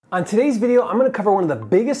On today's video, I'm going to cover one of the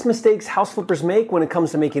biggest mistakes house flippers make when it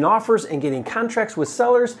comes to making offers and getting contracts with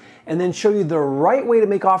sellers, and then show you the right way to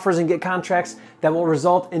make offers and get contracts that will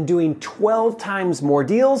result in doing 12 times more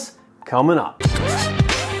deals coming up.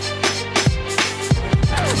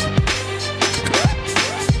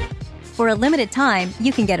 For a limited time,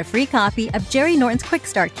 you can get a free copy of Jerry Norton's Quick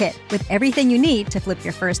Start Kit with everything you need to flip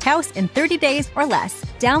your first house in 30 days or less.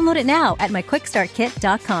 Download it now at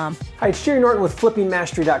myquickstartkit.com. Hi, it's Jerry Norton with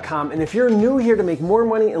FlippingMastery.com, and if you're new here to make more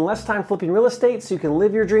money in less time flipping real estate so you can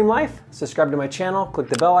live your dream life, subscribe to my channel, click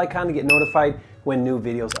the bell icon to get notified when new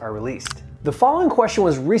videos are released. The following question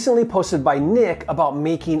was recently posted by Nick about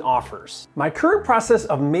making offers. My current process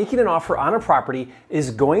of making an offer on a property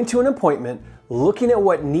is going to an appointment, looking at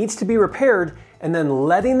what needs to be repaired, and then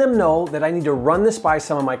letting them know that I need to run this by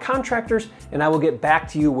some of my contractors and I will get back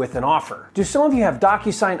to you with an offer. Do some of you have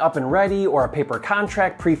DocuSign up and ready or a paper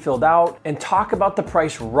contract pre-filled out and talk about the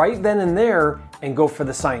price right then and there and go for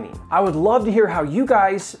the signing? I would love to hear how you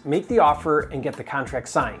guys make the offer and get the contract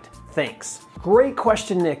signed. Thanks. Great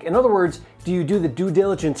question, Nick. In other words, do you do the due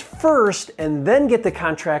diligence first and then get the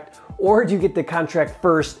contract, or do you get the contract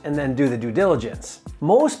first and then do the due diligence?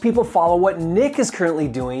 Most people follow what Nick is currently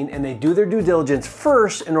doing and they do their due diligence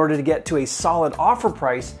first in order to get to a solid offer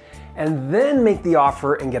price and then make the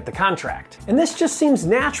offer and get the contract. And this just seems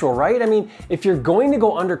natural, right? I mean, if you're going to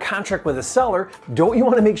go under contract with a seller, don't you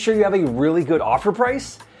want to make sure you have a really good offer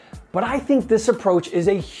price? But I think this approach is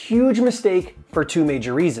a huge mistake for two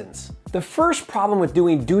major reasons. The first problem with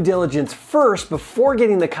doing due diligence first before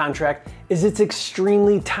getting the contract is it's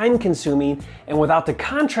extremely time consuming, and without the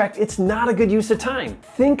contract, it's not a good use of time.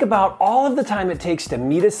 Think about all of the time it takes to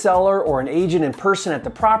meet a seller or an agent in person at the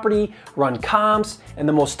property, run comps, and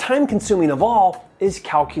the most time consuming of all is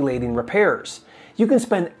calculating repairs. You can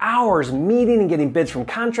spend hours meeting and getting bids from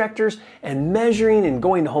contractors and measuring and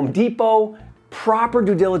going to Home Depot. Proper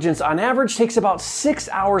due diligence on average takes about 6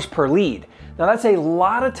 hours per lead. Now that's a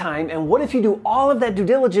lot of time, and what if you do all of that due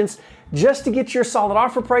diligence just to get your solid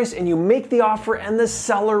offer price and you make the offer and the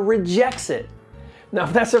seller rejects it? Now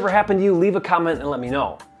if that's ever happened to you, leave a comment and let me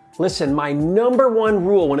know. Listen, my number one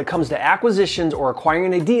rule when it comes to acquisitions or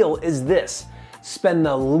acquiring a deal is this: spend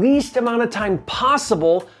the least amount of time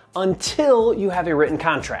possible until you have a written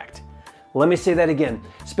contract. Let me say that again.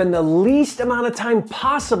 Spend the least amount of time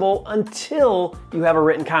possible until you have a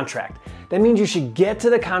written contract. That means you should get to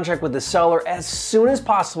the contract with the seller as soon as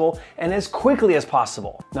possible and as quickly as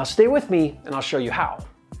possible. Now stay with me and I'll show you how.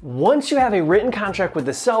 Once you have a written contract with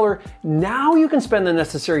the seller, now you can spend the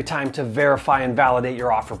necessary time to verify and validate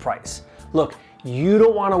your offer price. Look, you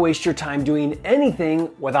don't want to waste your time doing anything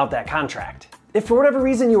without that contract. If for whatever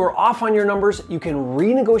reason you are off on your numbers, you can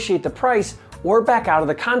renegotiate the price or back out of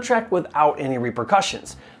the contract without any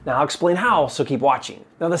repercussions. Now I'll explain how, so keep watching.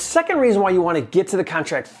 Now the second reason why you want to get to the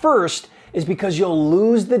contract first is because you'll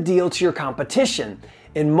lose the deal to your competition.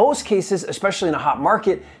 In most cases, especially in a hot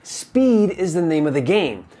market, speed is the name of the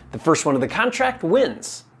game. The first one to the contract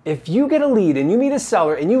wins. If you get a lead and you meet a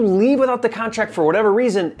seller and you leave without the contract for whatever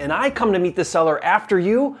reason, and I come to meet the seller after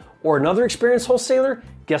you or another experienced wholesaler,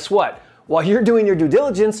 guess what? While you're doing your due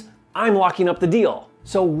diligence, I'm locking up the deal.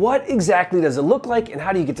 So what exactly does it look like and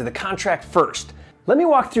how do you get to the contract first? Let me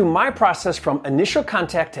walk through my process from initial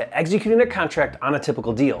contact to executing a contract on a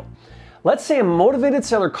typical deal. Let's say a motivated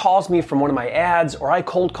seller calls me from one of my ads or I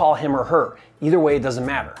cold call him or her. Either way, it doesn't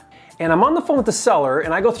matter. And I'm on the phone with the seller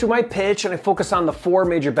and I go through my pitch and I focus on the 4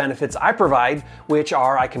 major benefits I provide, which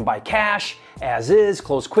are I can buy cash, as is,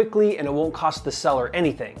 close quickly, and it won't cost the seller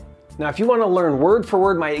anything. Now, if you want to learn word for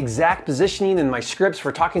word my exact positioning and my scripts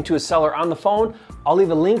for talking to a seller on the phone, I'll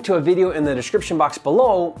leave a link to a video in the description box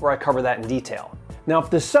below where I cover that in detail. Now, if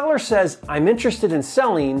the seller says, I'm interested in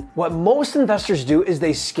selling, what most investors do is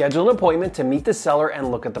they schedule an appointment to meet the seller and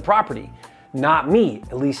look at the property. Not me,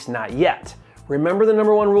 at least not yet. Remember the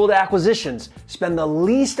number one rule to acquisitions: spend the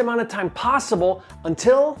least amount of time possible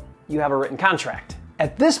until you have a written contract.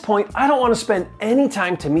 At this point, I don't want to spend any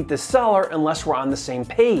time to meet the seller unless we're on the same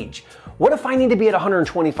page. What if I need to be at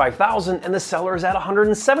 $125,000 and the seller is at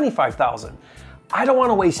 $175,000? I don't want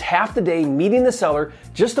to waste half the day meeting the seller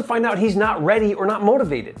just to find out he's not ready or not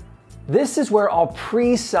motivated. This is where I'll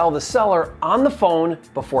pre-sell the seller on the phone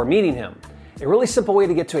before meeting him. A really simple way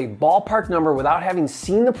to get to a ballpark number without having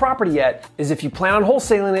seen the property yet is, if you plan on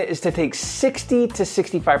wholesaling it, is to take 60 to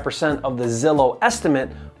 65% of the Zillow estimate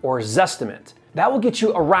or Zestimate. That will get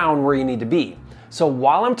you around where you need to be. So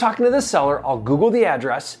while I'm talking to the seller, I'll Google the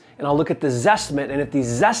address and I'll look at the Zestimate, and if the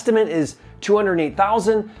Zestimate is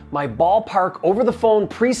 $208,000, my ballpark over the phone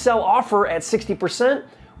pre-sell offer at 60%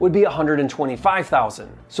 would be $125,000.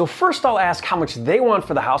 So first I'll ask how much they want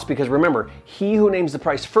for the house, because remember, he who names the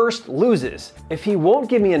price first loses. If he won't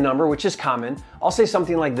give me a number, which is common, I'll say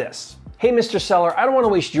something like this. Hey, Mr. Seller, I don't want to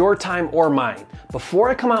waste your time or mine. Before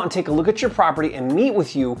I come out and take a look at your property and meet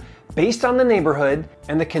with you, based on the neighborhood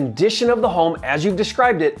and the condition of the home as you've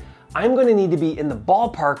described it, I'm going to need to be in the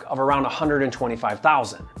ballpark of around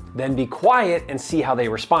 $125,000. Then be quiet and see how they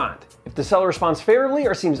respond. If the seller responds favorably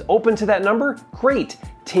or seems open to that number, great.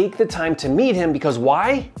 Take the time to meet him, because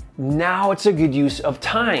why? Now it's a good use of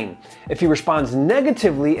time. If he responds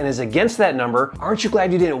negatively and is against that number, aren't you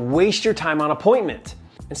glad you didn't waste your time on appointment?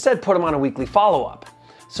 Instead, put him on a weekly follow-up.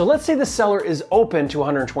 So let's say the seller is open to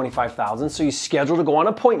 $125,000, so you schedule to go on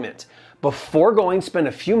appointment. Before going, spend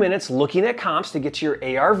a few minutes looking at comps to get to your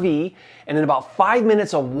ARV, and in about 5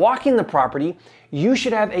 minutes of walking the property, you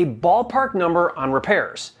should have a ballpark number on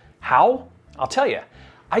repairs. How? I'll tell you.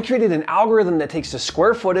 I created an algorithm that takes the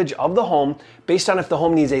square footage of the home based on if the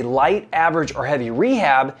home needs a light, average, or heavy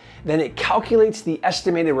rehab, then it calculates the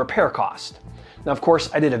estimated repair cost. Now, of course,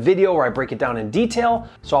 I did a video where I break it down in detail,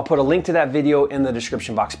 so I'll put a link to that video in the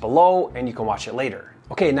description box below, and you can watch it later.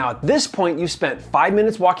 Okay, now at this point, you've spent 5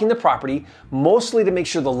 minutes walking the property, mostly to make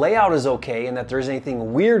sure the layout is okay and that there isn't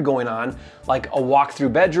anything weird going on, like a walk-through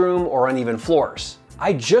bedroom or uneven floors.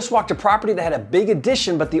 I just walked a property that had a big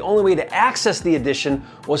addition, but the only way to access the addition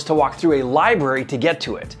was to walk through a library to get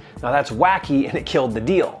to it. Now that's wacky, and it killed the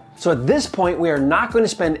deal. So at this point, we are not going to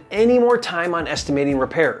spend any more time on estimating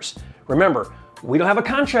repairs. Remember, we don't have a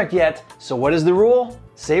contract yet, so what is the rule?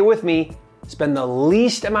 Say it with me. Spend the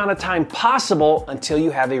least amount of time possible until you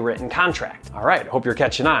have a written contract. All right, hope you're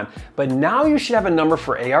catching on. But now you should have a number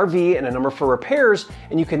for ARV and a number for repairs,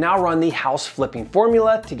 and you can now run the house flipping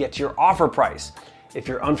formula to get to your offer price. If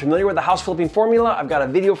you're unfamiliar with the house flipping formula, I've got a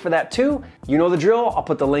video for that too. You know the drill, I'll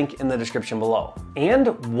put the link in the description below. And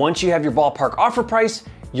once you have your ballpark offer price,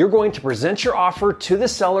 you're going to present your offer to the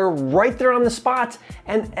seller right there on the spot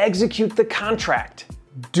and execute the contract.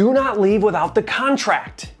 Do not leave without the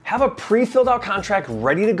contract. Have a pre-filled out contract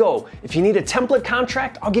ready to go. If you need a template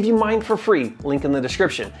contract, I'll give you mine for free, link in the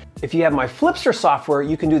description. If you have my Flipster software,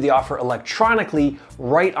 you can do the offer electronically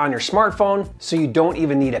right on your smartphone, so you don't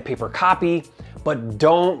even need a paper copy, but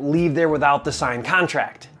don't leave there without the signed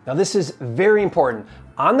contract. Now this is very important.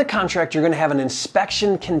 On the contract, you're gonna have an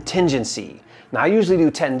inspection contingency. Now I usually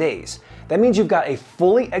do 10 days. That means you've got a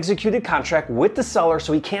fully executed contract with the seller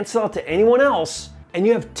so he can't sell it to anyone else, and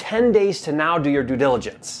you have 10 days to now do your due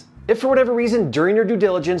diligence. If for whatever reason during your due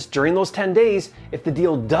diligence, during those 10 days, if the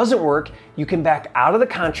deal doesn't work, you can back out of the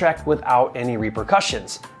contract without any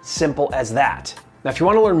repercussions. Simple as that. Now, if you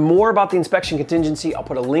want to learn more about the inspection contingency, I'll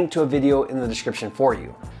put a link to a video in the description for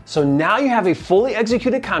you. So now you have a fully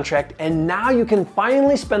executed contract, and now you can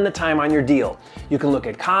finally spend the time on your deal. You can look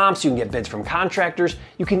at comps, you can get bids from contractors,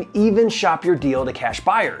 you can even shop your deal to cash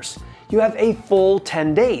buyers. You have a full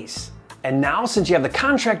 10 days. And now, since you have the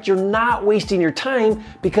contract, you're not wasting your time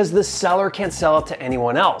because the seller can't sell it to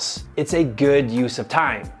anyone else. It's a good use of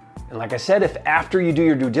time. And like I said, if after you do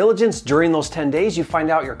your due diligence during those 10 days, you find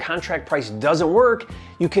out your contract price doesn't work,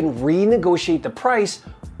 you can renegotiate the price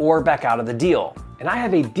or back out of the deal. And I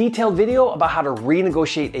have a detailed video about how to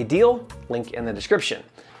renegotiate a deal, link in the description.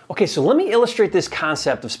 Okay, so let me illustrate this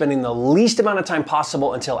concept of spending the least amount of time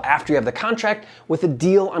possible until after you have the contract with a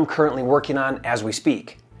deal I'm currently working on as we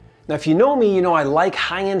speak. Now, if you know me, you know I like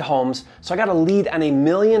high-end homes, so I got a lead on $1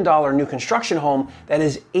 million new construction home that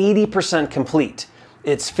is 80% complete.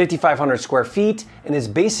 It's 5,500 square feet and is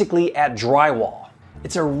basically at drywall.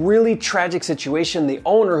 It's a really tragic situation. The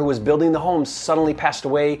owner who was building the home suddenly passed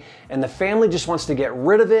away, and the family just wants to get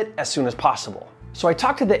rid of it as soon as possible. So I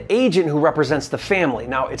talked to the agent who represents the family.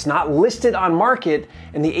 Now, it's not listed on market,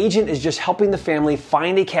 and the agent is just helping the family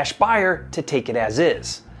find a cash buyer to take it as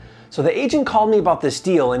is. So the agent called me about this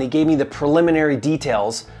deal, and he gave me the preliminary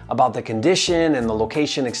details about the condition and the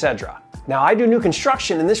location, etc. Now, I do new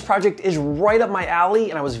construction, and this project is right up my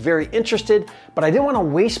alley, and I was very interested, but I didn't want to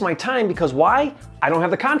waste my time because why? I don't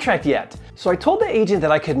have the contract yet. So I told the agent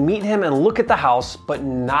that I could meet him and look at the house, but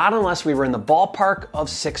not unless we were in the ballpark of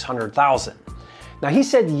 $600,000. Now, he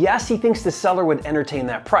said yes, he thinks the seller would entertain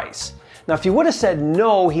that price. Now, if he would have said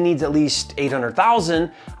no, he needs at least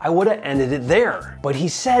 $800,000, I would have ended it there. But he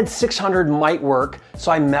said $600 might work,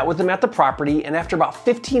 so I met with him at the property, and after about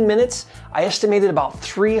 15 minutes, I estimated about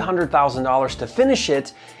 $300,000 to finish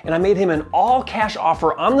it, and I made him an all-cash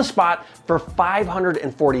offer on the spot for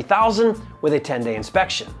 $540,000 with a 10-day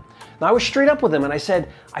inspection. Now, I was straight up with him, and I said,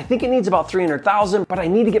 I think it needs about $300,000, but I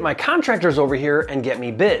need to get my contractors over here and get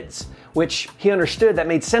me bids. which he understood that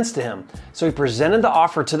made sense to him. So he presented the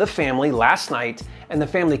offer to the family last night, and the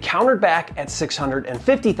family countered back at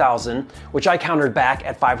 $650,000, which I countered back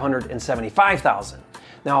at $575,000.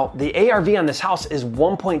 Now, the ARV on this house is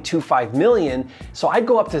 $1.25 million, so I'd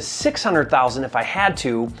go up to $600,000 if I had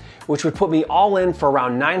to, which would put me all in for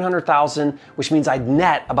around $900,000, which means I'd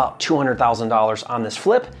net about $200,000 on this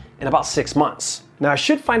flip in about 6 months. Now, I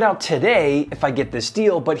should find out today if I get this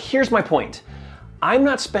deal, but here's my point. I'm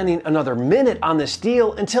not spending another minute on this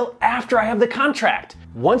deal until after I have the contract.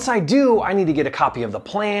 Once I do, I need to get a copy of the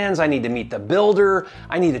plans, I need to meet the builder,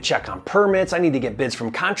 I need to check on permits, I need to get bids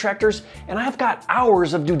from contractors, and I've got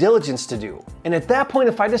hours of due diligence to do. And at that point,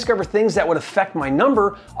 if I discover things that would affect my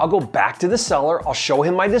number, I'll go back to the seller, I'll show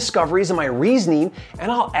him my discoveries and my reasoning,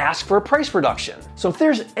 and I'll ask for a price reduction. So if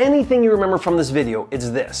there's anything you remember from this video,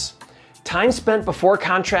 it's this. Time spent before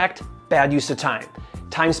contract, bad use of time.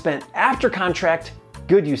 Time spent after contract,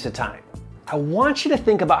 good use of time. I want you to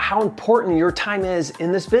think about how important your time is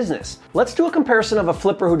in this business. Let's do a comparison of a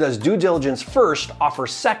flipper who does due diligence first, offer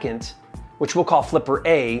second, which we'll call flipper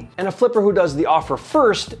A, and a flipper who does the offer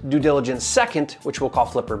first, due diligence second, which we'll call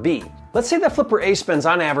flipper B. Let's say that flipper A spends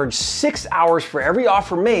on average 6 hours for every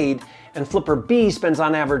offer made, and flipper B spends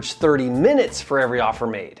on average 30 minutes for every offer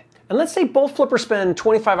made. And let's say both flippers spend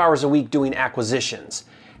 25 hours a week doing acquisitions.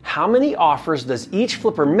 How many offers does each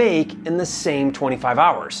flipper make in the same 25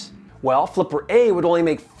 hours? Well, flipper A would only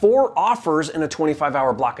make 4 offers in a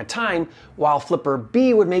 25-hour block of time, while flipper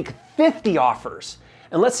B would make 50 offers.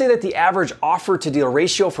 And let's say that the average offer to deal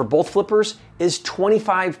ratio for both flippers is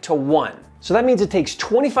 25-1. So that means it takes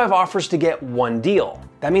 25 offers to get 1 deal.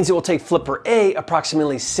 That means it will take flipper A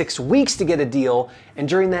approximately 6 weeks to get a deal, and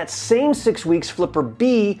during that same 6 weeks, flipper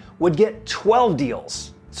B would get 12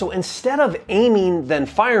 deals. So instead of aiming then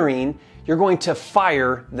firing, you're going to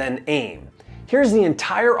fire then aim. Here's the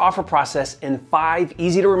entire offer process in 5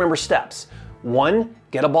 easy to remember steps. 1,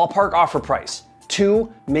 get a ballpark offer price. 2,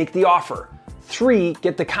 make the offer. 3,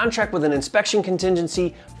 get the contract with an inspection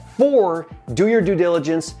contingency. 4, do your due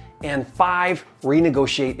diligence. And 5,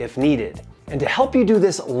 renegotiate if needed. And to help you do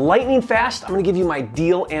this lightning fast, I'm gonna give you my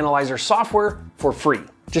Deal Analyzer software for free.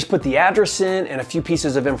 Just put the address in and a few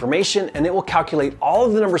pieces of information, and it will calculate all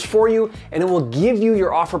of the numbers for you, and it will give you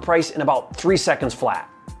your offer price in about 3 seconds flat.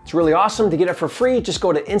 It's really awesome. To get it for free, just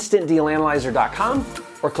go to instantdealanalyzer.com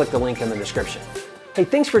or click the link in the description. Hey,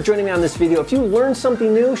 thanks for joining me on this video. If you learned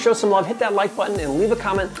something new, show some love, hit that like button and leave a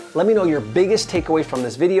comment. Let me know your biggest takeaway from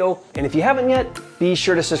this video. And if you haven't yet, be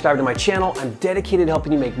sure to subscribe to my channel. I'm dedicated to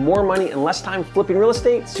helping you make more money in less time flipping real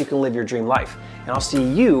estate so you can live your dream life. And I'll see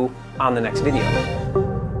you on the next video.